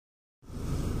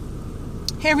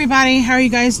Hey everybody, how are you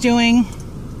guys doing?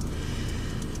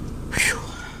 Whew.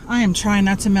 I am trying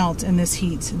not to melt in this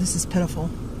heat. This is pitiful.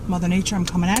 Mother Nature, I'm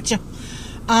coming at you.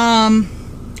 I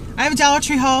have a Dollar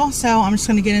Tree haul, so I'm just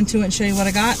going to get into it and show you what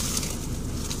I got.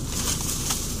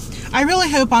 I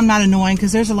really hope I'm not annoying,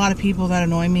 because there's a lot of people that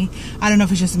annoy me. I don't know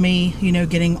if it's just me, you know,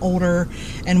 getting older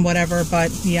and whatever,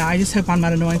 but yeah, I just hope I'm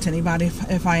not annoying to anybody.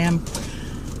 If I am,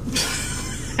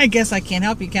 I guess I can't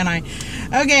help you, can I?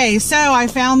 Okay, so I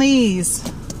found these,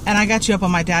 and I got you up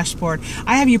on my dashboard.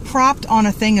 I have you propped on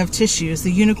a thing of tissues,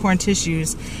 the unicorn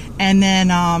tissues, and then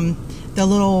the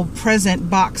little present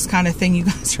box kind of thing you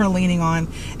guys are leaning on.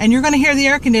 And you're going to hear the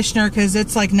air conditioner because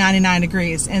it's like 99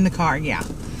 degrees in the car, yeah.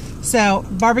 So,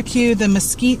 barbecue, the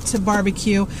mesquite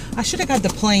barbecue. I should have got the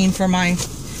plane for my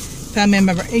family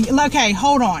member. Okay,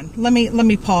 hold on. Let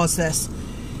me pause this.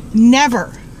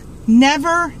 Never,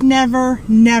 never, never,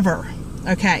 never.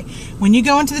 Okay, when you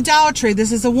go into the Dollar Tree,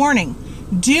 this is a warning.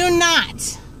 Do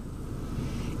not,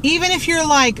 even if you're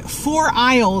like 4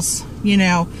 aisles, you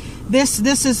know, this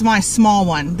is my small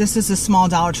one. This is a small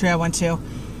Dollar Tree I went to.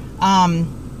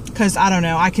 Because I don't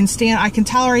know, I can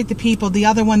tolerate the people. The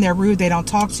other one, they're rude, they don't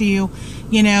talk to you,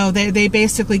 you know, they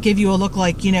basically give you a look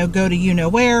like, you know, go to you know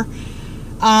where.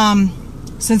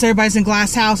 Since everybody's in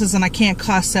glass houses and I can't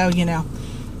cuss, so you know,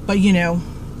 but you know,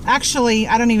 actually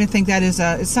I don't even think that is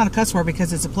it's not a cuss word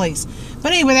because it's a place,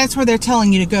 but anyway, that's where they're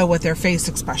telling you to go with their face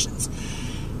expressions.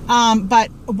 But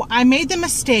I made the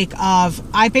mistake of,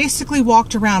 I basically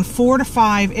walked around 4 to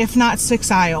 5 if not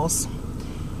 6 aisles.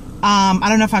 I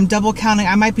don't know if I'm double counting.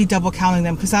 I might be double counting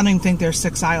them because I don't even think there's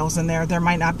 6 aisles in there. There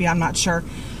might not be. I'm not sure.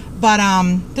 But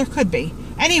there could be.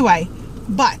 Anyway,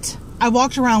 but I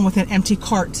walked around with an empty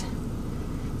cart.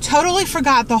 Totally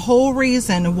forgot the whole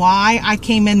reason why I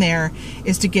came in there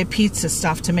is to get pizza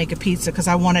stuff, to make a pizza, because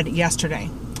I wanted it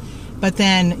yesterday. But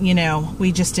then, you know,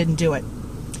 we just didn't do it.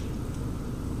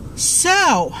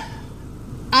 So,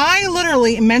 I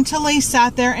literally mentally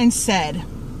sat there and said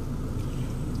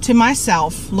to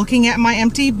myself, looking at my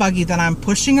empty buggy that I'm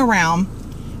pushing around,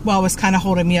 well, it was kind of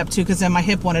holding me up too, because then my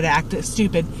hip wanted to act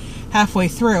stupid halfway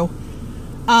through.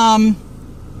 I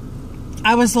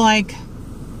was like,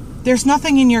 there's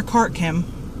nothing in your cart, Kim.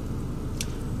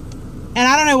 And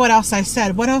I don't know what else I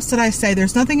said. What else did I say?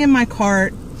 There's nothing in my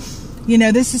cart. You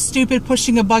know, this is stupid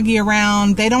pushing a buggy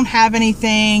around. They don't have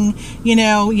anything, you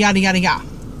know, yada, yada, yada.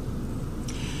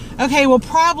 Okay, well,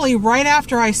 probably right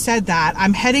after I said that,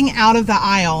 I'm heading out of the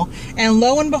aisle, and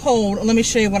lo and behold, let me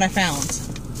show you what I found.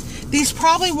 These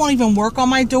probably won't even work on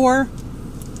my door,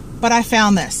 but I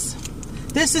found this.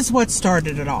 This is what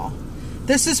started it all.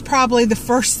 This is probably the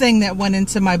first thing that went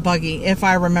into my buggy, if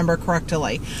I remember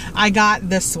correctly. I got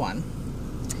this one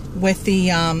with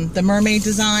the mermaid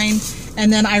design,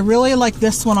 and then I really like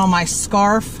this one on my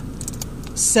scarf.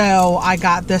 So I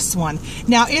got this one.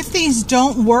 Now, if these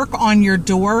don't work on your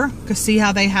door, because see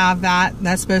how they have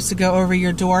that's supposed to go over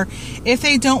your door. If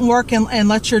they don't work and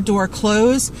let your door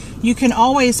close, you can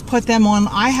always put them on.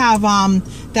 I have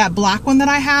that black one that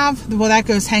I have. Well, that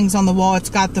hangs on the wall. It's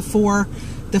got the four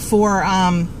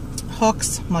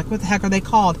hooks. I'm like, what the heck are they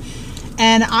called?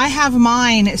 And I have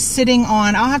mine sitting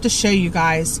on, I'll have to show you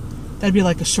guys. That'd be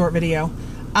like a short video.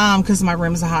 Because my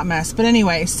room is a hot mess. But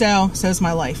anyway, so's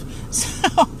my life.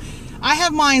 So I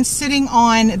have mine sitting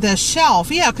on the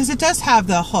shelf. Yeah, because it does have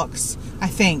the hooks, I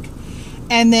think.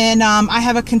 And then I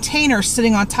have a container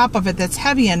sitting on top of it that's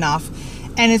heavy enough.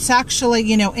 And it's actually,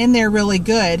 you know, in there really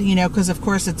good, you know, because of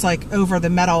course it's like over the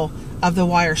metal of the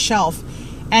wire shelf.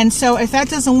 And so if that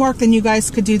doesn't work, then you guys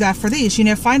could do that for these. You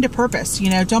know, find a purpose. You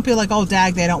know, don't be like, oh,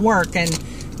 dag, they don't work. And,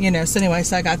 you know, so anyway,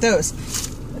 so I got those.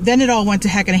 Then it all went to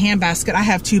heck in a handbasket. I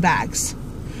have 2 bags.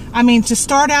 I mean, to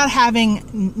start out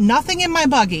having nothing in my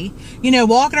buggy, you know,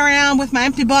 walking around with my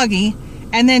empty buggy,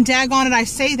 and then daggone it, I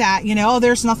say that, you know, oh,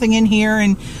 there's nothing in here,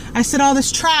 and I said all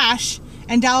this trash,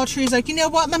 and Dollar Tree's like, you know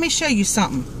what, let me show you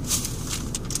something.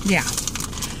 Yeah.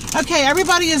 Okay,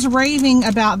 everybody is raving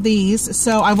about these,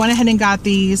 so I went ahead and got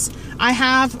these. I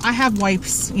have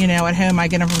wipes, you know, at home. I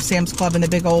get them from Sam's Club in the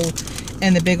big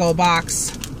old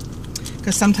box.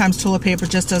 Because sometimes toilet paper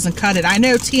just doesn't cut it. I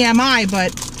know TMI,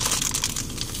 but...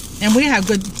 And we have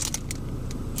good...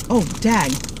 Oh,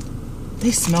 dag. They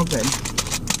smell good.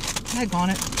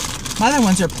 Daggone it. My other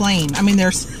ones are plain. I mean,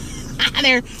 they're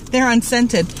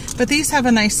unscented. But these have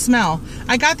a nice smell.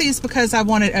 I got these because I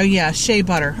wanted... Oh, yeah, shea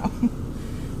butter. Oh,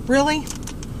 really?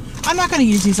 I'm not going to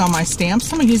use these on my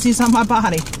stamps. I'm going to use these on my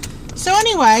body. So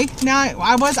anyway, now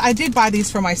I did buy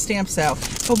these for my stamps though.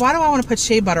 But why do I want to put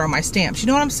shea butter on my stamps? You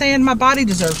know what I'm saying? My body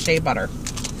deserves shea butter.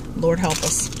 Lord help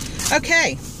us.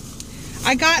 Okay.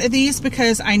 I got these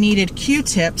because I needed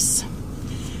Q-tips.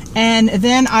 And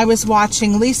then I was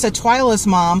watching Lisa, Twyla's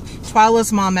mom.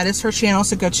 Twyla's mom, that is her channel,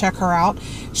 so go check her out.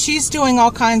 She's doing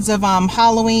all kinds of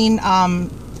Halloween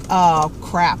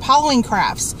Halloween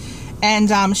crafts.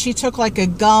 And she took like a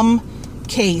gum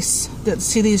case.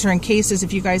 See, these are in cases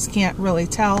if you guys can't really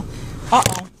tell.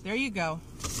 Uh-oh, there you go.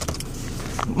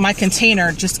 My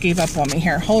container just gave up on me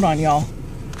here. Hold on, y'all.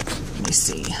 Let me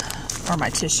see. Or my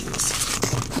tissues.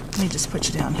 Let me just put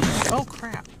you down here. Oh,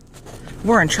 crap.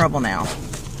 We're in trouble now.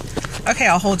 Okay,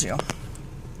 I'll hold you.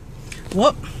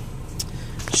 Whoop.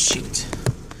 Shoot.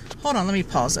 Hold on, let me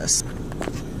pause this.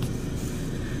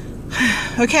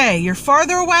 Okay, you're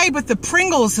farther away, but the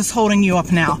Pringles is holding you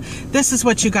up now. This is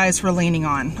what you guys were leaning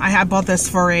on. I had bought this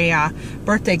for a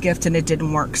birthday gift and it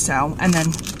didn't work, so. And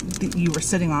then you were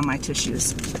sitting on my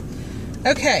tissues.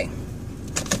 Okay.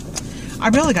 I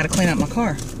really got to clean up my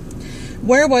car.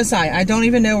 Where was I? I don't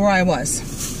even know where I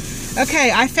was.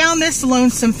 Okay, I found this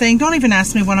lonesome thing. Don't even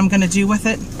ask me what I'm going to do with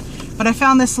it. But I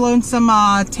found this lonesome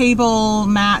table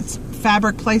mat,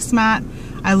 fabric placemat.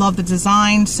 I love the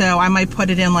design, so I might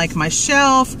put it in like my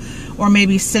shelf, or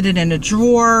maybe sit it in a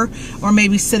drawer, or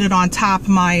maybe sit it on top of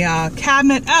my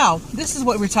cabinet. Oh, this is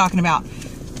what we're talking about.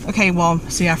 Okay, well,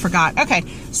 see, I forgot. Okay,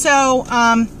 so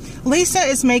Lisa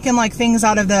is making like things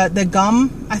out of the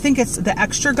gum. I think it's the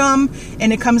extra gum,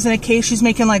 and it comes in a case. She's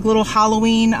making like little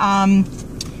Halloween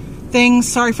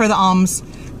things. Sorry for the ums.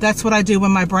 That's what I do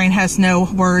when my brain has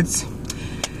no words.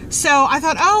 So I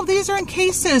thought, oh, these are in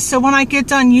cases. So when I get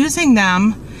done using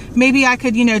them, maybe I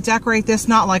could, you know, decorate this,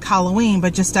 not like Halloween,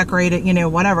 but just decorate it, you know,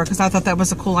 whatever. Because I thought that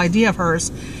was a cool idea of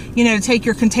hers, you know, to take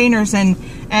your containers and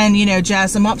you know,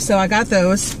 jazz them up. So I got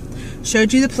those.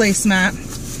 Showed you the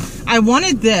placemat. I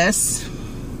wanted this.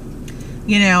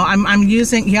 You know, I'm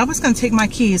using, yeah, I was going to take my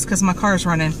keys because my car's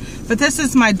running. But this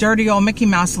is my dirty old Mickey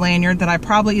Mouse lanyard that I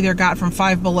probably either got from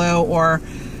Five Below or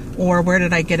where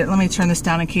did I get it? Let me turn this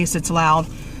down in case it's loud.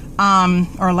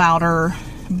 Or louder.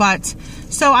 But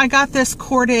so I got this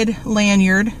corded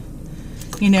lanyard.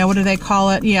 You know, what do they call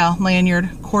it? Yeah, lanyard,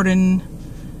 cordon.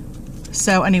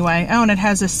 So anyway, oh, and it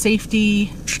has a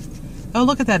safety. Oh,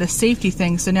 look at that, a safety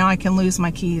thing. So now I can lose my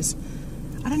keys.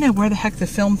 I don't know where the heck the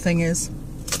film thing is.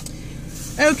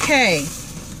 Okay.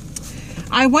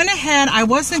 I went ahead, I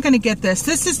wasn't going to get this.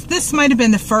 This might have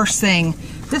been the first thing.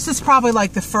 This is probably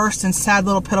like the first and sad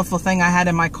little pitiful thing I had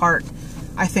in my cart.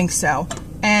 I think so.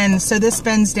 And so this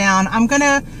bends down. I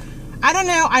don't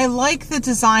know, I like the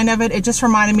design of it. It just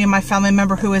reminded me of my family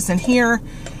member who isn't here.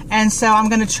 And so I'm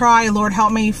going to try, Lord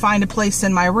help me, find a place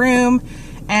in my room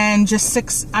and just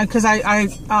because I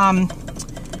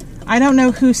don't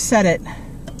know who said it.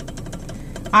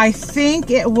 I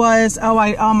think it was,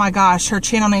 oh my gosh, her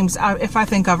channel name's, if I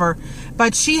think of her.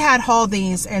 But she had hauled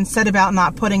these and said about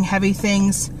not putting heavy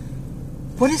things.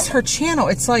 What is her channel?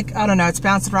 It's like, I don't know, it's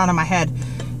bouncing around in my head.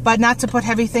 But not to put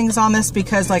heavy things on this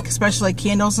because, like, especially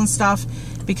candles and stuff,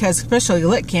 because especially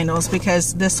lit candles,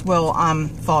 because this will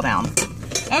fall down.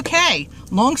 Okay,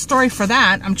 long story for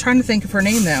that. I'm trying to think of her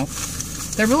name though.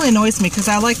 That really annoys me because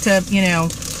I like to,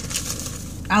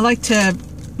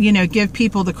 you know, give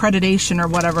people the accreditation or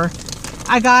whatever.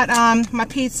 I got my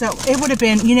pizza. It would have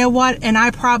been, you know what? And I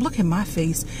probably, look at my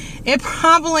face. It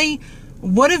probably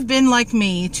would have been like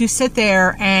me to sit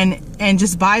there and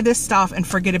just buy this stuff and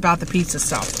forget about the pizza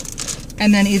stuff.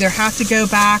 And then either have to go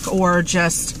back or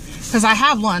just, because I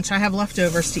have lunch, I have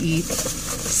leftovers to eat.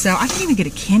 So I didn't even get a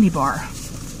candy bar.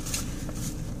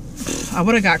 I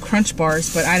would have got Crunch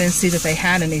bars, but I didn't see that they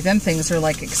had any. Them things are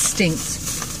like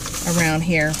extinct around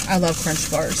here. I love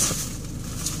Crunch bars.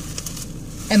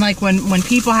 And like when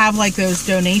people have like those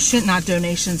not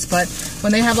donations, but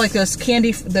when they have like those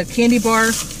the candy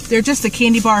bar, they're just the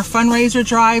candy bar fundraiser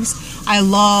drives. I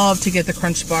love to get the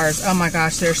Crunch bars. Oh my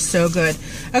gosh, they're so good.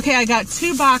 Okay, I got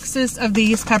 2 boxes of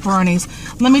these pepperonis.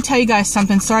 Let me tell you guys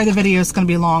something. Sorry the video is going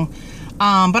to be long.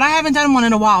 But I haven't done one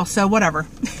in a while, so whatever.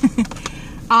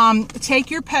 Take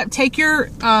your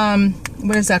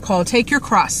what is that called? Take your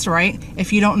crust, right?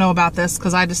 If you don't know about this,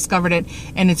 because I discovered it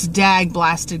and it's dag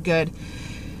blasted good.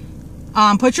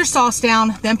 Put your sauce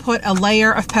down, then put a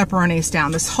layer of pepperonis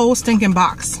down. This whole stinking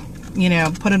box, you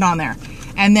know, put it on there.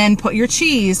 And then put your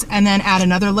cheese, and then add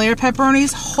another layer of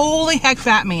pepperonis. Holy heck,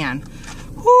 Batman.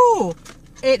 Whoo!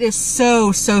 It is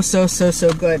so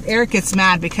good. Eric gets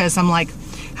mad because I'm like,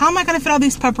 how am I going to fit all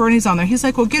these pepperonis on there? He's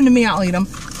like, well, give them to me, I'll eat them.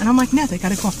 And I'm like, no, they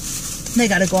got to go. They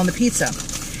got to go on the pizza.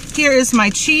 Here is my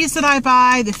cheese that I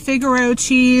buy, the Figaro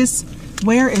cheese.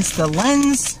 Where is the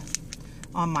lens?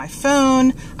 On my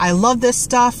phone. I love this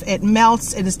stuff. It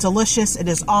melts. It is delicious. It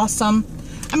is awesome.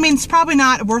 I mean, it's probably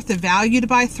not worth the value to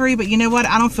buy 3, but you know what?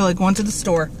 I don't feel like going to the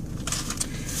store.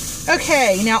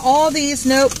 Okay, now all these,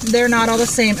 nope, they're not all the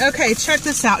same. Okay, check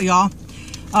this out, y'all.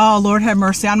 Oh, Lord have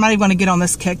mercy. I'm not even going to get on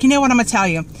this kick. You know what I'm going to tell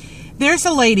you? There's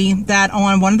a lady that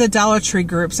on one of the Dollar Tree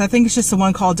groups, I think it's just the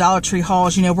one called Dollar Tree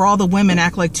Hauls, you know, where all the women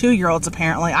act like 2-year-olds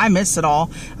apparently. I miss it all.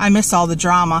 I miss all the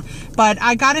drama. But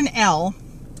I got an L,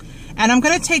 and I'm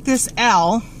going to take this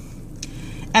L,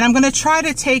 and I'm going to try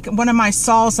to take one of my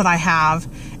saws that I have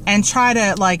and try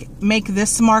to like make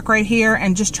this mark right here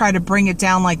and just try to bring it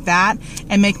down like that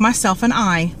and make myself an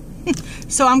eye.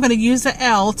 So I'm going to use the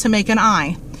L to make an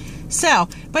eye. So,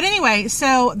 but anyway,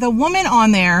 so the woman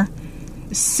on there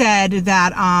said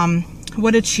that,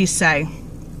 what did she say?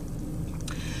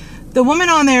 The woman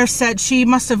on there said she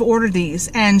must have ordered these,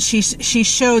 and she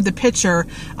showed the picture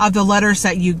of the letters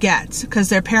that you get,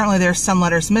 because apparently there's some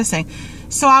letters missing.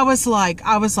 So I was like,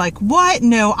 what?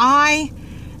 No, I,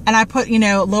 and I put, you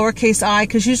know, lowercase I,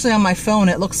 because usually on my phone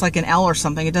it looks like an L or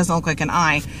something. It doesn't look like an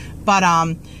I. But,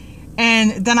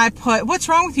 and then I put, what's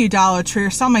wrong with you, Dollar Tree, or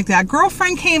something like that.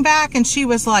 Girlfriend came back and she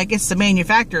was like, it's the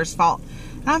manufacturer's fault.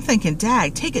 And I'm thinking,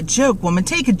 dag, take a joke, woman,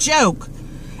 take a joke.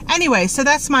 Anyway, so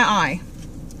that's my eye.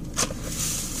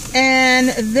 And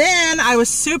then I was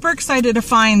super excited to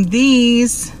find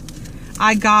these.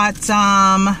 I got,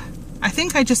 I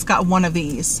think I just got one of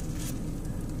these.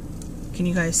 Can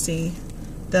you guys see?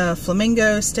 The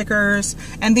flamingo stickers.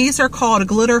 And these are called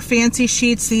glitter fancy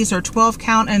sheets. These are 12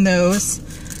 count in those.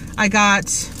 I got,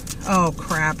 oh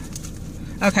crap.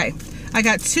 Okay, I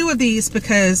got 2 of these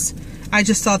because I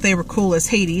just thought they were cool as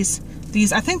Hades.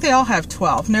 These, I think they all have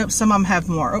 12. Nope, some of them have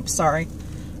more. Oops, sorry.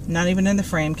 Not even in the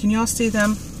frame. Can y'all see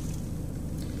them?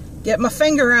 Get my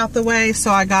finger out the way.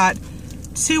 So I got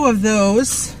 2 of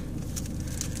those.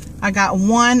 I got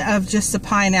 1 of just a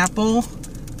pineapple.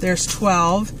 There's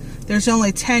 12. There's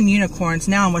only 10 unicorns.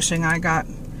 Now I'm wishing I got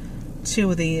 2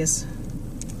 of these.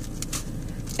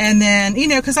 And then, you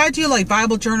know, because I do like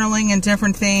Bible journaling and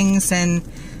different things, and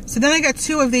so then I got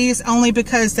 2 of these only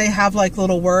because they have like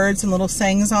little words and little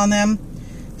sayings on them.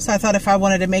 So I thought if I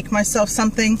wanted to make myself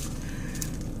something.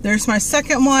 There's my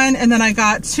second one, and then I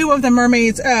got 2 of the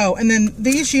mermaids. Oh, and then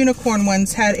these unicorn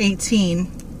ones had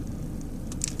 18.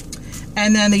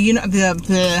 And then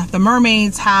the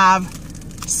mermaids have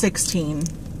 16.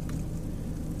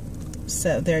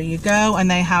 So there you go,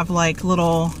 and they have like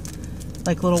little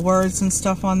words and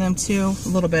stuff on them too, a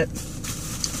little bit.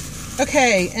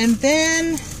 Okay, and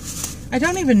then I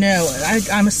don't even know.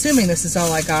 I'm assuming this is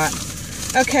all I got.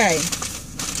 Okay.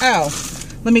 Oh,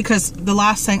 because the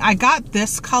last thing, I got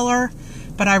this color,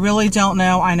 but I really don't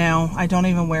know. I know, I don't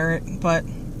even wear it, but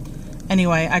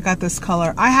anyway, I got this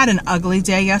color. I had an ugly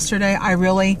day yesterday. I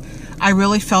really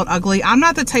felt ugly. I'm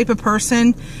not the type of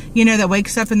person, you know, that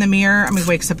wakes up in the mirror.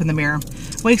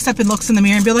 Wakes up and looks in the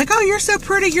mirror and be like, oh, you're so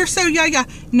pretty. You're so, yeah.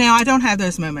 No, I don't have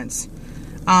those moments,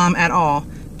 at all.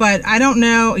 But I don't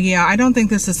know. Yeah, I don't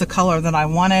think this is the color that I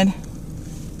wanted.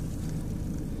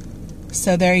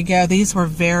 So there you go. These were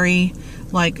very,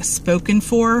 like, spoken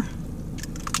for.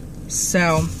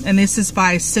 So, and this is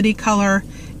by City Color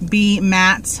B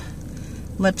Matte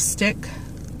Lipstick.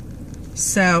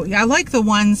 So, yeah, I like the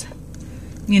ones,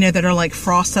 you know, that are like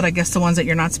frosted. I guess the ones that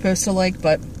you're not supposed to like,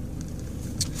 but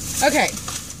okay.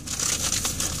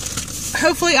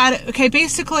 Hopefully,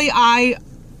 basically,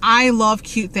 I love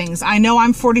cute things. I know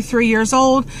I'm 43 years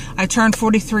old. I turned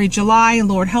 43 July.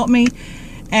 Lord help me.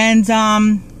 And,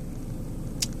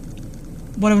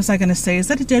 what was I going to say? Is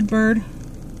that a dead bird?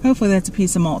 Hopefully that's a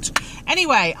piece of mulch.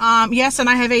 Anyway, yes, and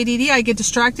I have ADD. I get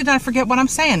distracted and I forget what I'm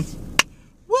saying.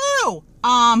 Woo!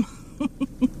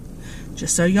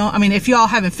 Just so y'all, if y'all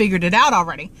haven't figured it out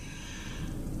already.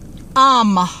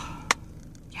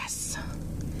 Yes.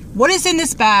 What is in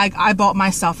this bag? I bought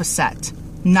myself a set.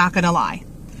 Not gonna lie.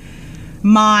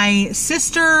 My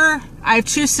sister, I have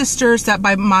 2 sisters that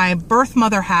my birth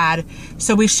mother had,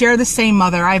 so we share the same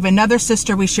mother. I have another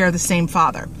sister, we share the same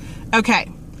father.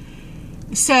 Okay.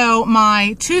 So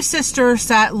my 2 sisters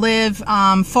that live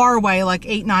far away, like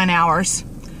 8-9 hours,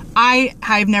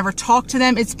 I've never talked to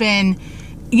them. It's been,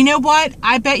 you know what?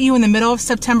 I bet you in the middle of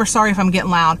September, sorry if I'm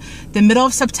getting loud, the middle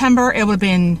of September, it would have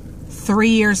been 3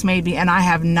 years maybe, and I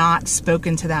have not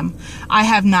spoken to them. I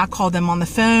have not called them on the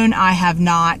phone. I have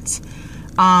not,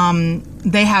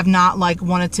 they have not like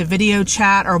wanted to video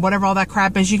chat or whatever all that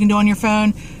crap is you can do on your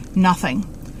phone. Nothing.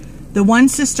 The one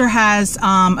sister has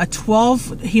a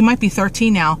 12, he might be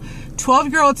 13 now,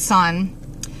 12-year-old son.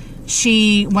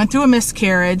 She went through a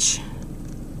miscarriage.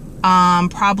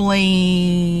 Probably,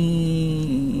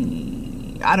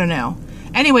 I don't know.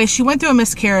 Anyway, she went through a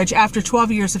miscarriage after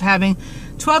 12 years of having,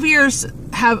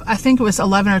 I think it was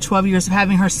 11 or 12 years of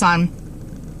having her son.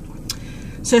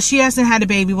 So she hasn't had a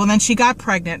baby. Well, then she got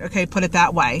pregnant. Okay, put it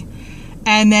that way.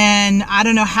 And then I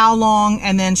don't know how long,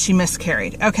 and then she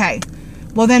miscarried. Okay.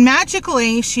 Well, then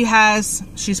magically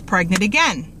she's pregnant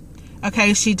again.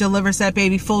 Okay, she delivers that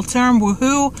baby full term.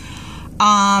 Woohoo.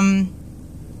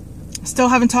 Still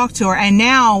haven't talked to her. And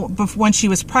now, when she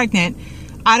was pregnant,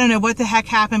 I don't know what the heck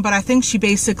happened, but I think she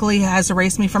basically has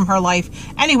erased me from her life.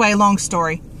 Anyway, long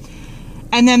story.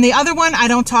 And then the other one, I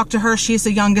don't talk to her. She's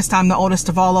the youngest. I'm the oldest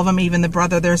of all of them, even the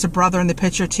brother. There's a brother in the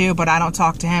picture too, but I don't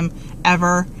talk to him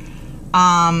ever.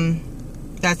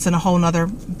 That's in a whole nother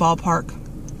ballpark.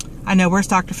 I know, where's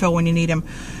Dr. Phil when you need him?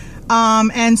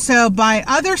 And so my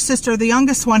other sister, the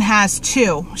youngest one, has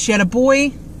 2. She had a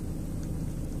boy,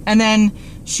 and then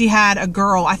she had a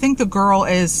girl. I think the girl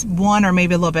is 1 or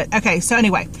maybe a little bit. Okay, so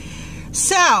anyway.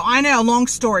 So, I know, long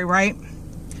story, right?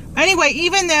 Anyway,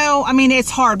 even though, I mean, it's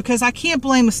hard because I can't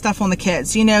blame the stuff on the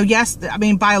kids. You know, yes, I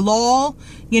mean, by law,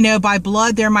 you know, by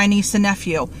blood, they're my niece and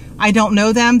nephew. I don't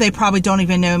know them. They probably don't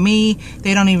even know me.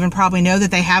 They don't even probably know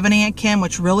that they have an Aunt Kim,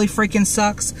 which really freaking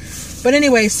sucks. But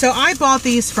anyway, so I bought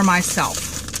these for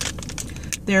myself.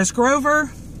 There's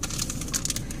Grover.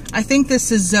 I think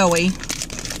this is Zoe.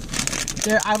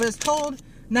 I was told,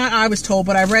 not I was told,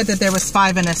 but I read that there was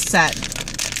 5 in a set.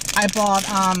 I bought,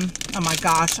 oh my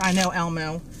gosh, I know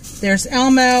Elmo. There's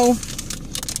Elmo,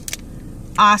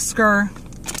 Oscar,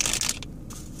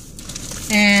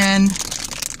 and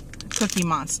Cookie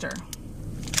Monster.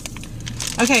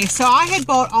 Okay, so I had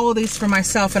bought all of these for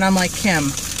myself, and I'm like, Kim,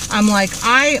 I'm like,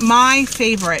 my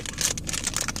favorite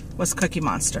was Cookie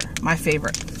Monster. My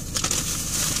favorite.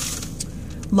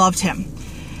 Loved him.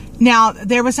 Now,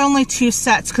 there was only 2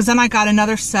 sets, because then I got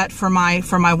another set for my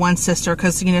one sister,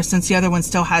 because, you know, since the other one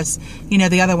still has, you know,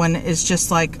 the other one is just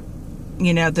like,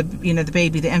 the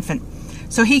baby, the infant.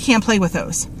 So he can't play with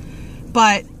those.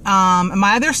 But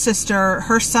my other sister,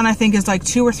 her son, I think, is like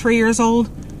 2 or 3 years old.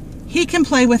 He can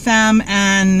play with them,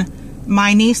 and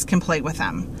my niece can play with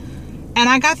them. And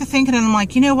I got to thinking, and I'm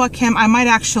like, you know what, Kim, I might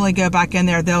actually go back in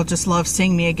there. They'll just love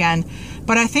seeing me again.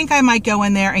 But I think I might go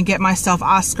in there and get myself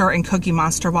Oscar and Cookie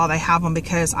Monster while they have them,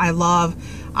 because I love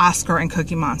Oscar and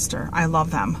Cookie Monster. I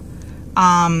love them.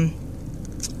 And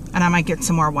I might get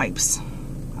some more wipes.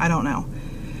 I don't know.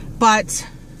 But,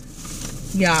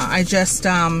 yeah, I just,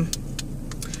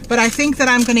 but I think that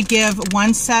I'm going to give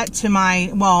one set to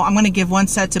I'm going to give one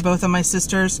set to both of my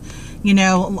sisters. You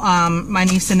know, my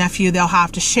niece and nephew, they'll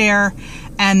have to share.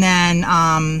 And then,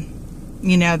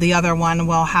 the other one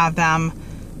will have them.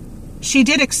 She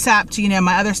did accept,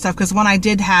 my other stuff, because when I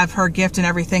did have her gift and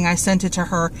everything, I sent it to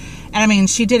her. And I mean,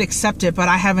 she did accept it, but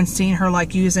I haven't seen her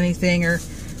like use anything or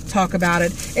talk about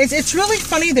it. It's really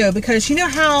funny though, because you know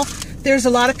how there's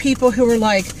a lot of people who are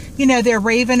like, they're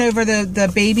raving over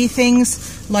the baby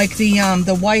things, like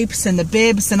the wipes and the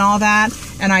bibs and all that.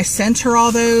 And I sent her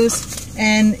all those.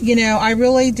 And, I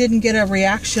really didn't get a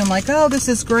reaction like, oh, this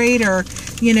is great, or,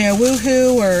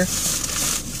 woohoo, or,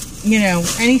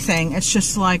 anything. It's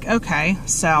just like, okay,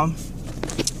 so,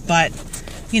 but,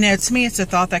 to me, it's a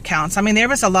thought that counts. I mean,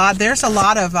 there's a lot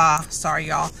of, sorry,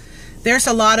 y'all. There's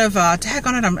a lot of,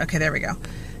 daggone it, okay, there we go.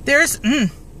 There is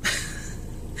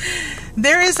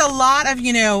a lot of,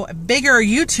 bigger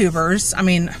YouTubers. I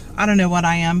mean, I don't know what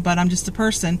I am, but I'm just a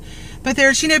person. But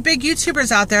there's, big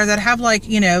YouTubers out there that have like,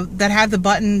 that have the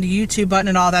button, the YouTube button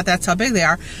and all that. That's how big they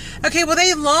are. Okay, well,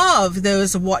 they love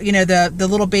those, the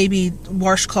little baby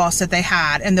washcloths that they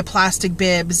had, and the plastic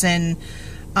bibs, and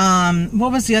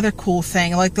what was the other cool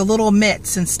thing? Like the little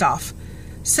mitts and stuff.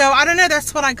 So, I don't know,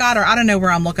 that's what I got her. I don't know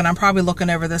where I'm looking. I'm probably looking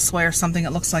over this way or something.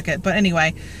 It looks like it. But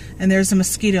anyway, and there's a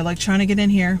mosquito like trying to get in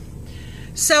here.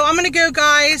 So I'm going to go,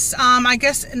 guys. I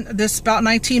guess this about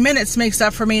 19 minutes makes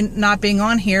up for me not being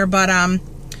on here. But,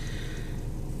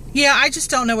 yeah, I just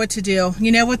don't know what to do.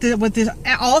 With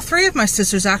all 3 of my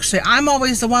sisters, actually, I'm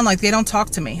always the one, like, they don't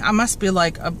talk to me. I must be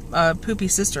like a poopy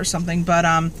sister or something. But,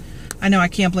 I know I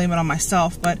can't blame it on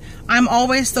myself. But I'm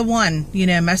always the one,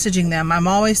 messaging them. I'm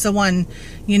always the one,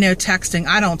 texting.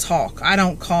 I don't talk. I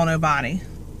don't call nobody.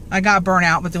 I got burnt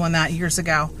out with doing that years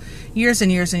ago. Years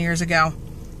and years and years ago.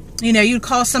 You'd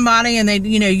call somebody and they,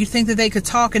 you think that they could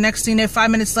talk, and next thing you know,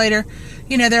 5 minutes later,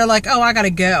 they're like, oh, I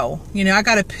gotta go. I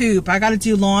gotta poop. I gotta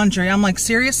do laundry. I'm like,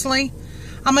 seriously?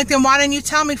 I'm like, then why didn't you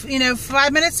tell me,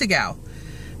 5 minutes ago?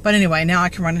 But anyway, now I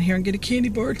can run in here and get a candy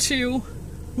bar too.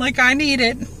 Like I need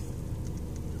it.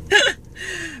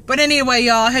 But anyway,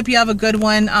 y'all, I hope you have a good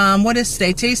one. What is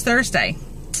today? Today's Thursday.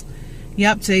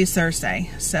 Yep, today's Thursday.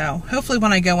 So hopefully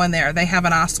when I go in there, they have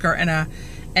an Oscar and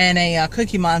a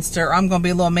Cookie Monster. I'm going to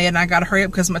be a little mad, and I got to hurry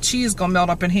up because my cheese is going to melt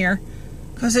up in here.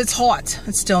 because it's hot.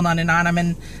 It's still 99. I'm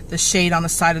in the shade on the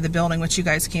side of the building, which you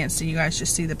guys can't see. You guys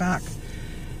just see the back.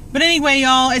 But anyway,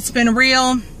 y'all, it's been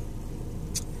real.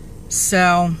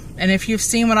 So, and if you've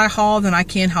seen what I hauled, then I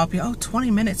can't help you. Oh, 20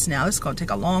 minutes now. This is going to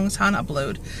take a long time to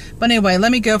upload. But anyway,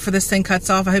 let me go for this thing cuts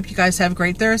off. I hope you guys have a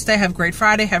great Thursday, have a great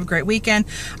Friday, have a great weekend.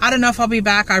 I don't know if I'll be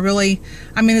back. I mean,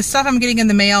 the stuff I'm getting in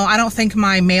the mail, I don't think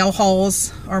my mail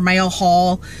hauls or mail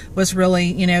haul was really,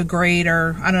 you know, great,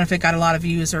 or I don't know if it got a lot of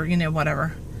views or, you know,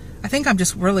 whatever. I think I'm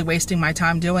just really wasting my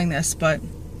time doing this, but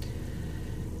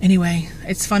anyway,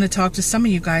 it's fun to talk to some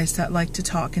of you guys that like to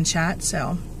talk and chat,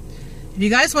 so if you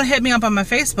guys want to hit me up on my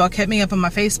Facebook, hit me up on my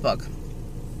Facebook.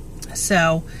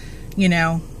 So, you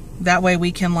know, that way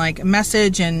we can like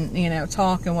message and, you know,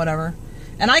 talk and whatever.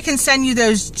 And I can send you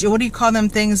those, what do you call them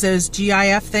things, those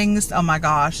GIF things? Oh my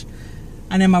gosh.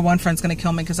 I know my one friend's going to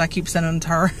kill me because I keep sending them to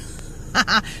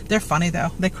her. They're funny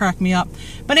though. They crack me up.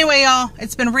 But anyway, y'all,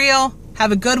 it's been real.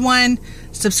 Have a good one.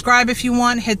 Subscribe if you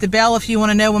want. Hit the bell if you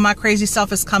want to know when my crazy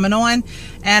stuff is coming on.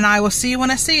 And I will see you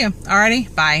when I see you.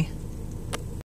 Alrighty, bye.